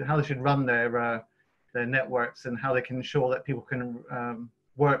they should run their networks, and how they can ensure that people can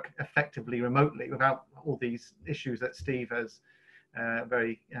work effectively remotely without all these issues that Steve has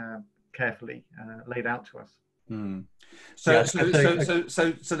very carefully laid out to us. Mm. So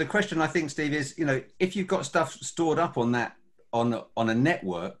the question, I think, Steve, is, you know, if you've got stuff stored up on that on a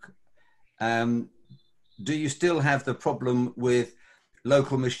network, do you still have the problem with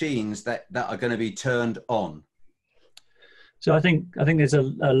local machines that are going to be turned on? So I think there's a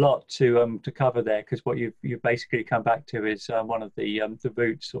lot to cover there, because what you've basically come back to is one of the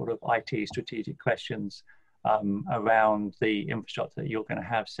root sort of IT strategic questions around the infrastructure that you're going to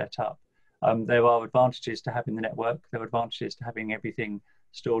have set up. There are advantages to having the network. There are advantages to having everything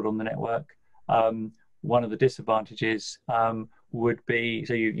stored on the network. One of the disadvantages would be,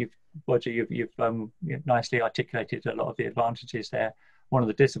 so Roger, you've nicely articulated a lot of the advantages there. One of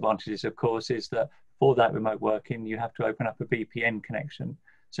the disadvantages, of course, is that for that remote working, you have to open up a VPN connection.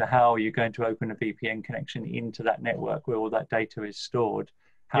 So how are you going to open a VPN connection into that network where all that data is stored?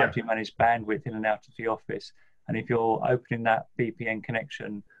 How do you manage bandwidth in and out of the office? And if you're opening that VPN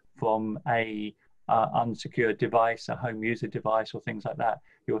connection from a unsecured device, a home user device or things like that,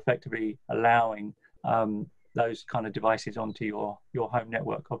 you're effectively allowing those kind of devices onto your home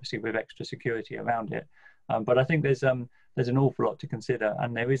network, obviously with extra security around it. But I think there's an awful lot to consider,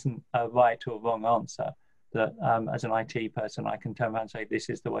 and there isn't a right or wrong answer that as an IT person I can turn around and say this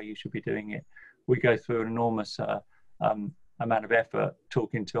is the way you should be doing it. We go through an enormous amount of effort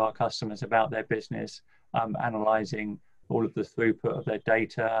talking to our customers about their business, analysing all of the throughput of their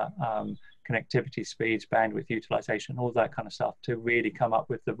data, connectivity speeds, bandwidth utilization, all that kind of stuff, to really come up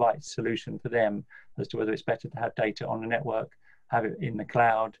with the right solution for them as to whether it's better to have data on the network, have it in the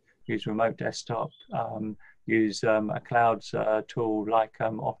cloud, use remote desktop, use a cloud tool like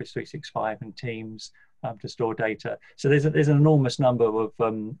Office 365 and Teams to store data. So there's an enormous number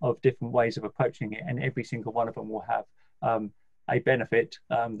of different ways of approaching it, and every single one of them will have a benefit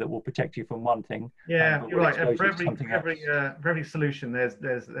that will protect you from one thing. Yeah, you're right. For every solution,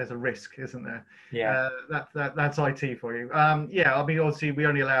 there's a risk, isn't there? Yeah, that's IT for you. Yeah, I mean, obviously we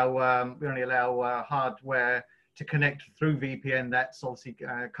only allow hardware to connect through VPN that's obviously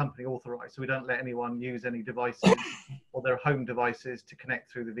company authorized. So we don't let anyone use any devices or their home devices to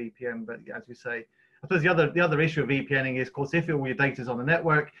connect through the VPN. But as you say, I suppose the other issue of VPNing is, of course, if all your data is on the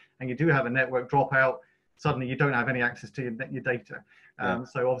network and you do have a network dropout, suddenly you don't have any access to your data.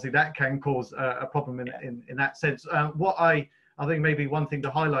 So obviously that can cause a problem in that sense. What I think maybe one thing to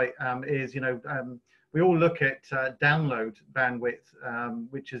highlight is, we all look at download bandwidth,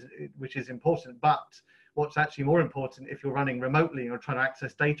 which is important, but what's actually more important if you're running remotely or trying to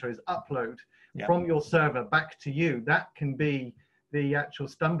access data is upload from your server back to you. That can be the actual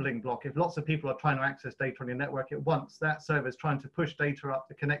stumbling block. If lots of people are trying to access data on your network at once, that server is trying to push data up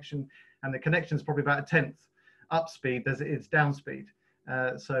the connection, and the connection is probably about a 10th up speed as it is down speed.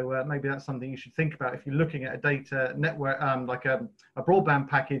 So maybe that's something you should think about if you're looking at a data network, like a broadband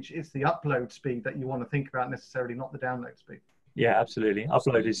package. It's the upload speed that you want to think about, necessarily not the download speed. Yeah, absolutely.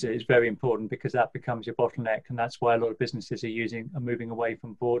 Upload is very important, because that becomes your bottleneck, and that's why a lot of businesses are moving away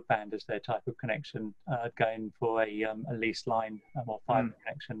from broadband as their type of connection, going for a leased line or fiber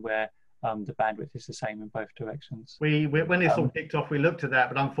connection where the bandwidth is the same in both directions. When this all kicked off, we looked at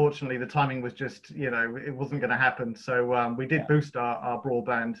that, but unfortunately the timing was just, it wasn't going to happen. So we did boost our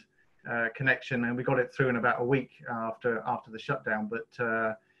broadband connection, and we got it through in about a week after the shutdown.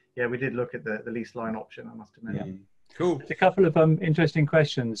 But yeah, we did look at the leased line option, I must admit. Yeah. Cool. There's a couple of interesting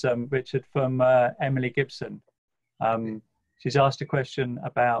questions, Richard, from Emily Gibson. She's asked a question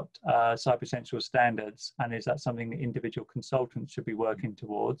about Cyber Essentials standards, and is that something that individual consultants should be working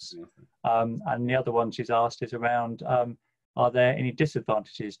towards? And the other one she's asked is around, are there any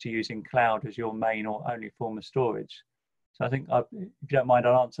disadvantages to using cloud as your main or only form of storage? So I think, if you don't mind,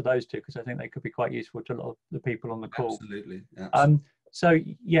 I'll answer those two, because I think they could be quite useful to a lot of the people on the call. Absolutely. So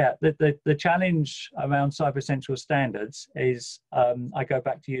yeah, the challenge around Cyber Essentials standards is, I go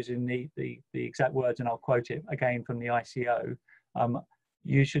back to using the exact words, and I'll quote it again from the ICO.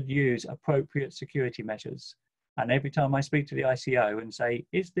 You should use appropriate security measures. And every time I speak to the ICO and say,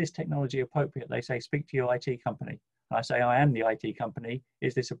 is this technology appropriate? They say, speak to your IT company. And I say, I am the IT company.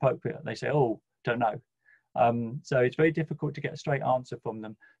 Is this appropriate? And they say, oh, don't know. So it's very difficult to get a straight answer from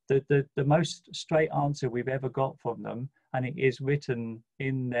them. The most straight answer we've ever got from them, and it is written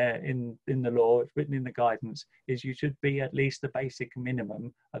in the law, it's written in the guidance, is you should be at least the basic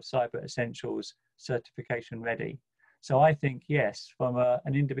minimum of Cyber Essentials certification ready. So I think, yes, from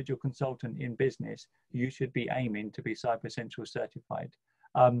an individual consultant in business, you should be aiming to be Cyber Essentials certified.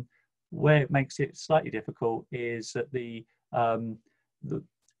 Where it makes it slightly difficult is that the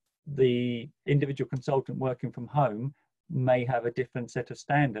individual consultant working from home may have a different set of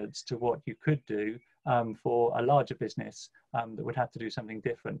standards to what you could do for a larger business that would have to do something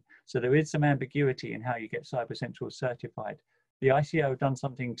different. So there is some ambiguity in how you get Cyber Essentials certified. The ICO have done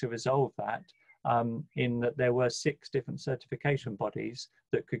something to resolve that, in that there were 6 different certification bodies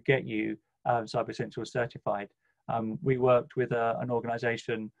that could get you Cyber Essentials certified. We worked with an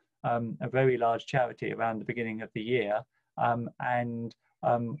organisation, a very large charity, around the beginning of the year, and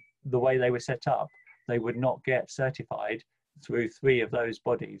the way they were set up, they would not get certified through 3 of those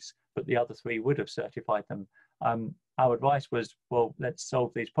bodies, but the other 3 would have certified them. Our advice was, well, let's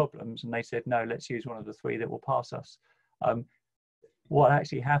solve these problems, and they said, no, let's use one of the 3 that will pass us. What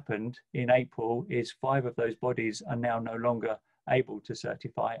actually happened in April is 5 of those bodies are now no longer able to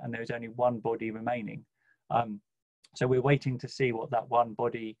certify, and there's only 1 body remaining. So we're waiting to see what that 1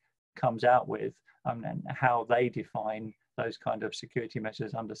 body comes out with, and how they define those kind of security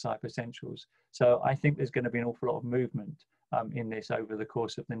measures under Cyber Essentials. So I think there's going to be an awful lot of movement in this over the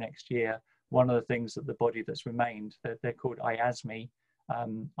course of the next year. One of the things that the body that's remained, they're called IASME,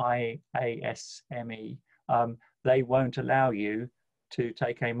 IASME, they won't allow you to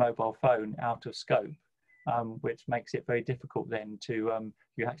take a mobile phone out of scope, which makes it very difficult then to,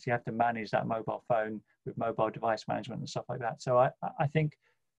 you actually have to manage that mobile phone with mobile device management and stuff like that. So I think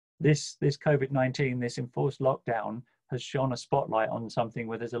this COVID-19, this enforced lockdown, has shone a spotlight on something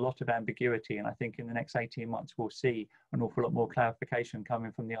where there's a lot of ambiguity, and I think in the next 18 months we'll see an awful lot more clarification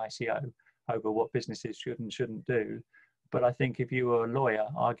coming from the ICO over what businesses should and shouldn't do. But I think if you were a lawyer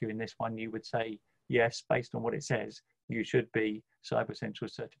arguing this one, you would say, yes, based on what it says, you should be Cyber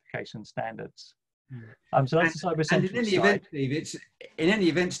Essentials certification standards. So that's the Cyber Essentials and in any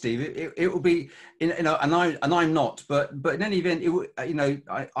event, Steve, it will be, and I'm not, but in any event,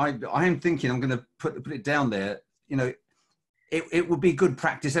 I am thinking I'm going to put it down there. It would be good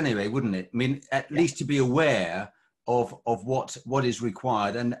practice anyway, wouldn't it? I mean, at least to be aware of what is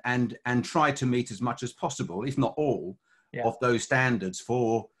required, and try to meet as much as possible, if not all, of those standards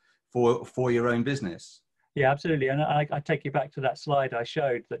for your own business. Yeah, absolutely. And I take you back to that slide I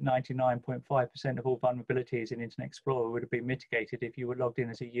showed, that 99.5% of all vulnerabilities in Internet Explorer would have been mitigated if you were logged in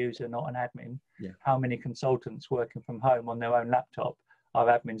as a user, not an admin. Yeah. How many consultants working from home on their own laptop are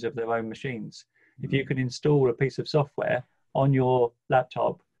admins of their own machines? If you can install a piece of software on your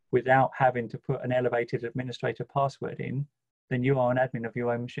laptop without having to put an elevated administrator password in, then you are an admin of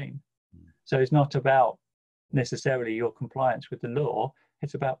your own machine. So it's not about necessarily your compliance with the law.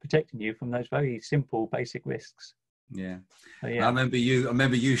 It's about protecting you from those very simple, basic risks. Yeah. So, yeah. I remember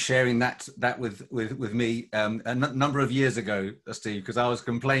you sharing that with me a number of years ago, Steve, because I was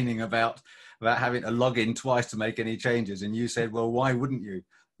complaining about having to log in twice to make any changes, and you said, "Well, why wouldn't you?"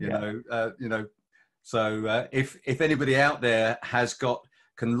 So if anybody out there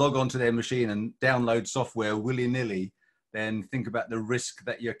can log onto their machine and download software willy-nilly, then think about the risk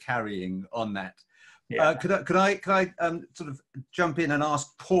that you're carrying on that. Yeah. Could I sort of jump in and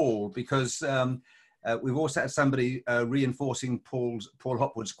ask Paul, because we've also had somebody reinforcing Paul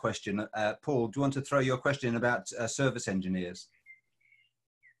Hopwood's question. Paul, do you want to throw your question in about service engineers?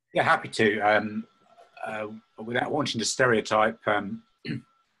 Yeah, happy to. Without wanting to stereotype,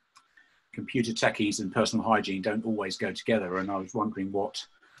 computer techies and personal hygiene don't always go together, and I was wondering what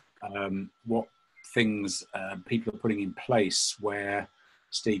things people are putting in place where,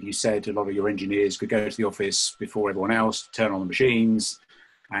 Steve, you said a lot of your engineers could go to the office before everyone else, turn on the machines,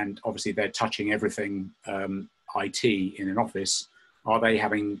 and obviously they're touching everything IT in an office. Are they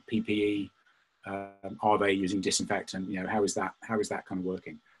having PPE? Are they using disinfectant? How is that kind of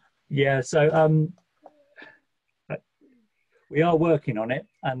working? Yeah, so we are working on it,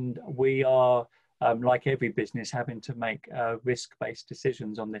 and we are, like every business, having to make risk-based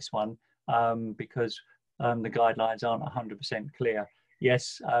decisions on this one because the guidelines aren't 100% clear.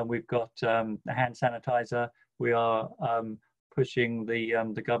 Yes, we've got the hand sanitizer. We are pushing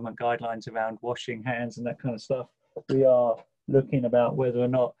the government guidelines around washing hands and that kind of stuff. We are looking about whether or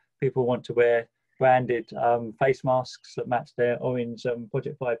not people want to wear branded face masks that match their orange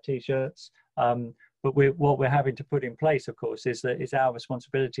Project 5 t-shirts. But what we're having to put in place, of course, is that it's our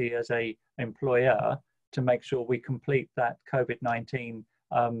responsibility as a employer to make sure we complete that COVID-19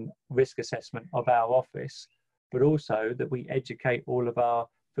 risk assessment of our office, but also that we educate all of our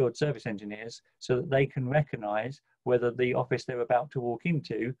field service engineers so that they can recognise whether the office they're about to walk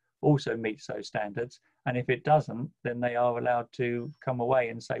into also meets those standards. And if it doesn't, then they are allowed to come away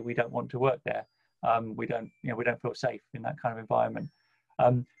and say, we don't want to work there. we don't feel safe in that kind of environment.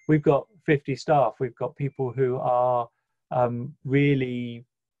 We've got 50 staff. We've got people who are really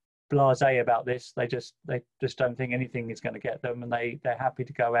blasé about this. They just don't think anything is going to get them, and they're happy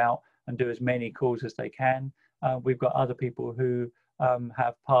to go out and do as many calls as they can. We've got other people who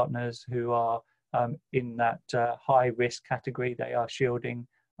have partners who are in that high risk category. They are shielding,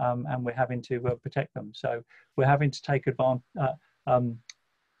 and we're having to protect them. So we're having to take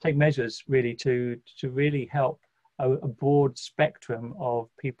measures really to really help a broad spectrum of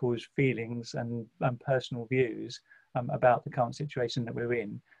people's feelings and personal views about the current situation that we're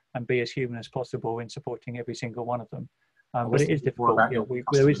in, and be as human as possible in supporting every single one of them. But it is difficult.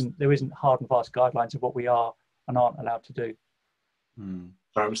 There isn't hard and fast guidelines of what we are and aren't allowed to do.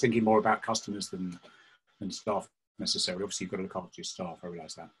 So I was thinking more about customers than staff necessarily. Obviously, you've got to look after your staff. I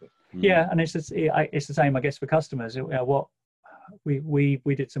realise that. But. Yeah, and it's the same, I guess, for customers. What we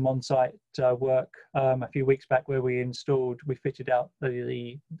did some on-site work a few weeks back where we fitted out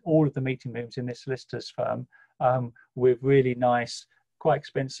all of the meeting rooms in this solicitor's firm with really nice, quite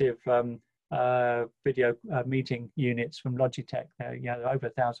expensive video meeting units from Logitech. They're over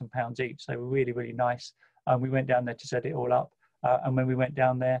 £1,000 each. They were really, really nice. We went down there to set it all up, and when we went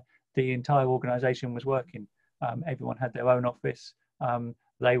down there, the entire organisation was working. Everyone had their own office.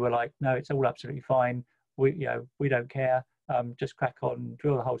 They were like, "No, it's all absolutely fine. We don't care. Just crack on,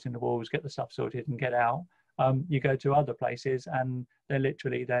 drill the holes in the walls, get the stuff sorted, and get out." You go to other places, and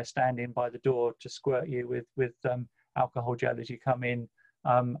they're standing by the door to squirt you with alcohol gel as you come in.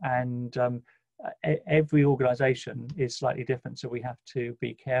 Every organisation is slightly different, so we have to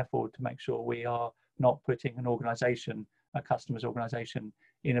be careful to make sure we are not putting a customer's organisation,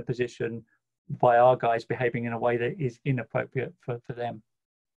 in a position by our guys behaving in a way that is inappropriate for them.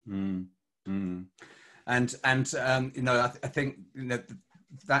 And I think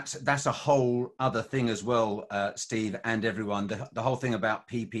that's a whole other thing as well, Steve, and everyone. The whole thing about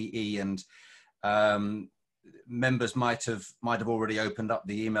PPE, and members might have already opened up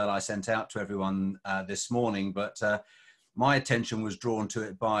the email I sent out to everyone this morning, but my attention was drawn to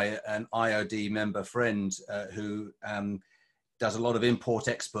it by an IoD member friend who does a lot of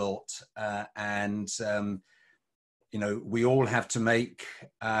import-export, and we all have to make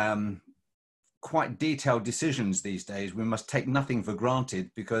quite detailed decisions these days. We must take nothing for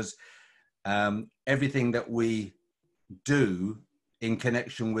granted, because everything that we do in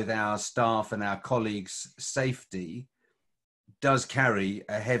connection with our staff and our colleagues' safety does carry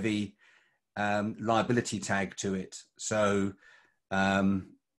a heavy liability tag to it. So,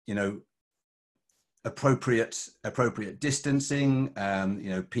 appropriate distancing,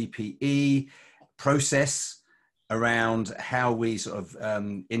 PPE, process around how we sort of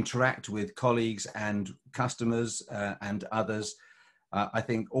interact with colleagues and customers and others. I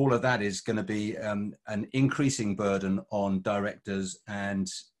think all of that is going to be an increasing burden on directors and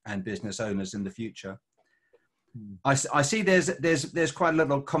business owners in the future. I see there's quite a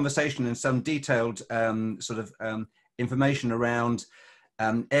little conversation and some detailed information around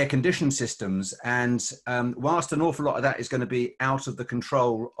air-conditioned systems, and whilst an awful lot of that is going to be out of the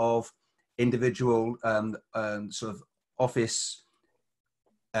control of individual sort of office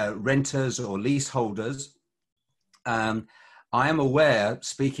renters or leaseholders, I am aware,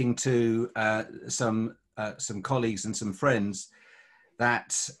 speaking to some colleagues and some friends,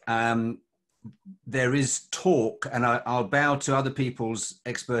 that there is talk, and I'll bow to other people's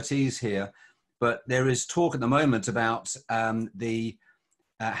expertise here, but there is talk at the moment about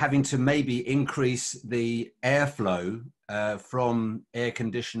having to maybe increase the airflow from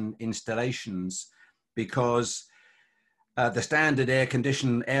air-conditioned installations, because the standard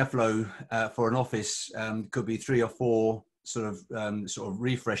air-conditioned airflow for an office could be 3 or 4 sort of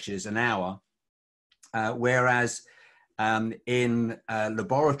refreshes an hour, whereas in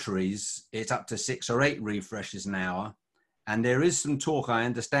laboratories it's up to 6 or 8 refreshes an hour. And there is some talk, I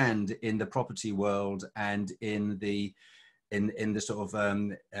understand, in the property world and in the sort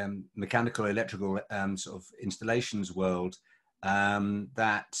of mechanical, electrical sort of installations world,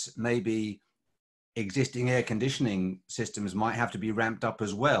 that maybe existing air conditioning systems might have to be ramped up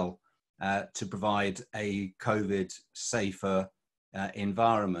as well to provide a COVID safer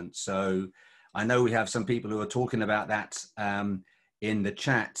environment. So I know we have some people who are talking about that in the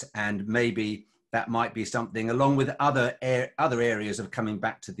chat, and maybe that might be something, along with other areas of coming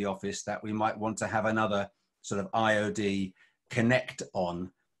back to the office, that we might want to have another sort of IoD connect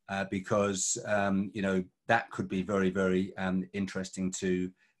on, because that could be very, very interesting to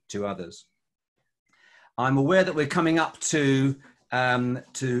others. I'm aware that we're coming up to 2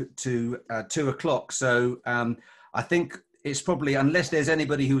 o'clock, so I think it's probably, unless there's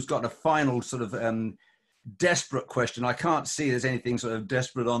anybody who's got a final sort of desperate question. I can't see there's anything sort of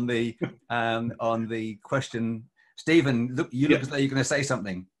desperate on the question. Stephen, look, you look as though you're going to say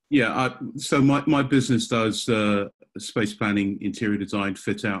something. Yeah, so my business does space planning, interior design,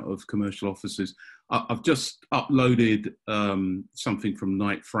 fit out of commercial offices. I've just uploaded something from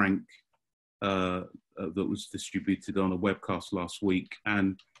Knight Frank that was distributed on a webcast last week,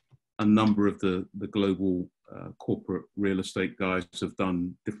 and a number of the global corporate real estate guys have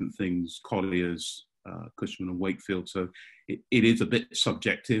done different things, Colliers, Cushman and Wakefield. So it is a bit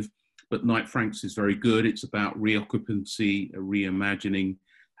subjective, but Knight Frank's is very good. It's about reoccupancy, reimagining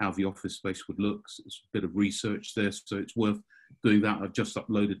how the office space would look. So it's a bit of research there, so it's worth doing that. I've just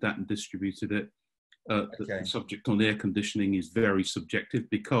uploaded that and distributed it. The subject on air conditioning is very subjective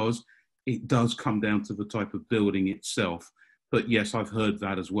because it does come down to the type of building itself. But yes, I've heard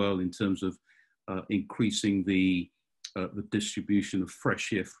that as well in terms of increasing the distribution of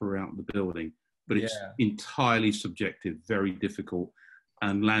fresh air throughout the building. But it's entirely subjective, very difficult.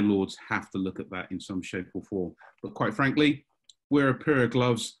 And landlords have to look at that in some shape or form. But quite frankly, wear a pair of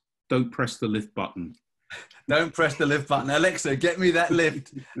gloves, don't press the lift button. Don't press the lift button. Alexa, get me that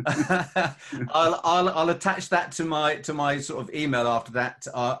lift. I'll attach that to my sort of email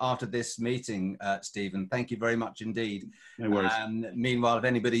after this meeting, Stephen. Thank you very much indeed. No worries. Meanwhile, if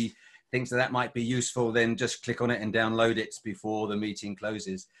anybody thinks that might be useful, then just click on it and download it before the meeting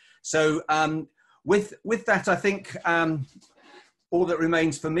closes. So with that, I think all that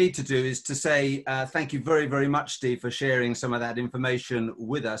remains for me to do is to say thank you very, very much, Steve, for sharing some of that information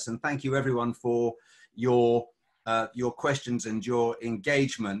with us. And thank you everyone for your questions and your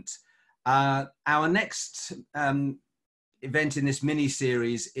engagement. Our next event in this mini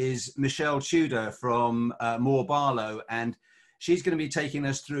series is Michelle Tudor from Moore Barlow, and she's going to be taking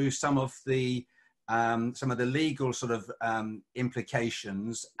us through some of the legal sort of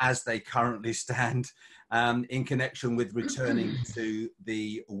implications as they currently stand in connection with returning to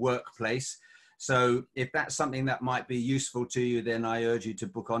the workplace. So if that's something that might be useful to you, then I urge you to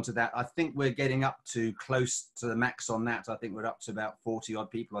book onto that. I think we're getting up to close to the max on that. I think we're up to about 40 odd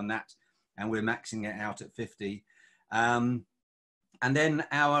people on that, and we're maxing it out at 50. And then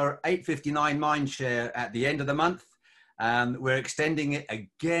our 8:59 Mindshare at the end of the month. We're extending it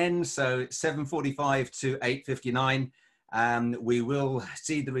again, so 7:45 to 8:59. We will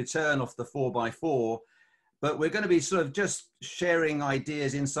see the return of the 4x4, but we're going to be sort of just sharing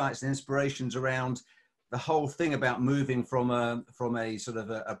ideas, insights, and inspirations around the whole thing about moving from a sort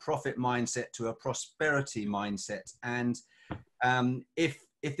of a profit mindset to a prosperity mindset. And if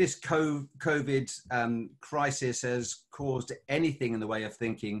this COVID crisis has caused anything in the way of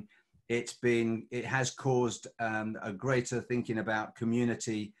thinking, it has caused a greater thinking about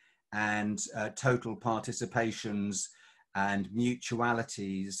community and total participations and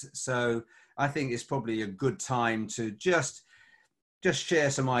mutualities. So I think it's probably a good time to just share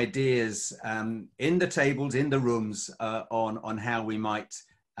some ideas in the tables, in the rooms, on how we might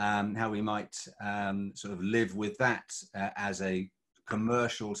sort of live with that as a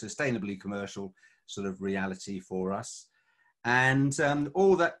sustainably commercial sort of reality for us. And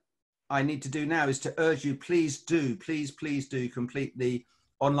all that I need to do now is to urge you, please do complete the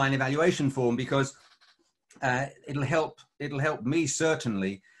online evaluation form, because it'll help me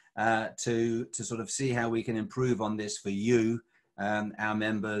certainly to sort of see how we can improve on this for you, our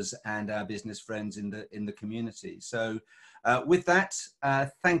members and our business friends in the community. So with that,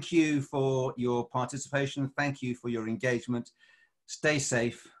 thank you for your participation. Thank you for your engagement. Stay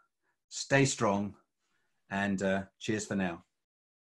safe, stay strong, and cheers for now.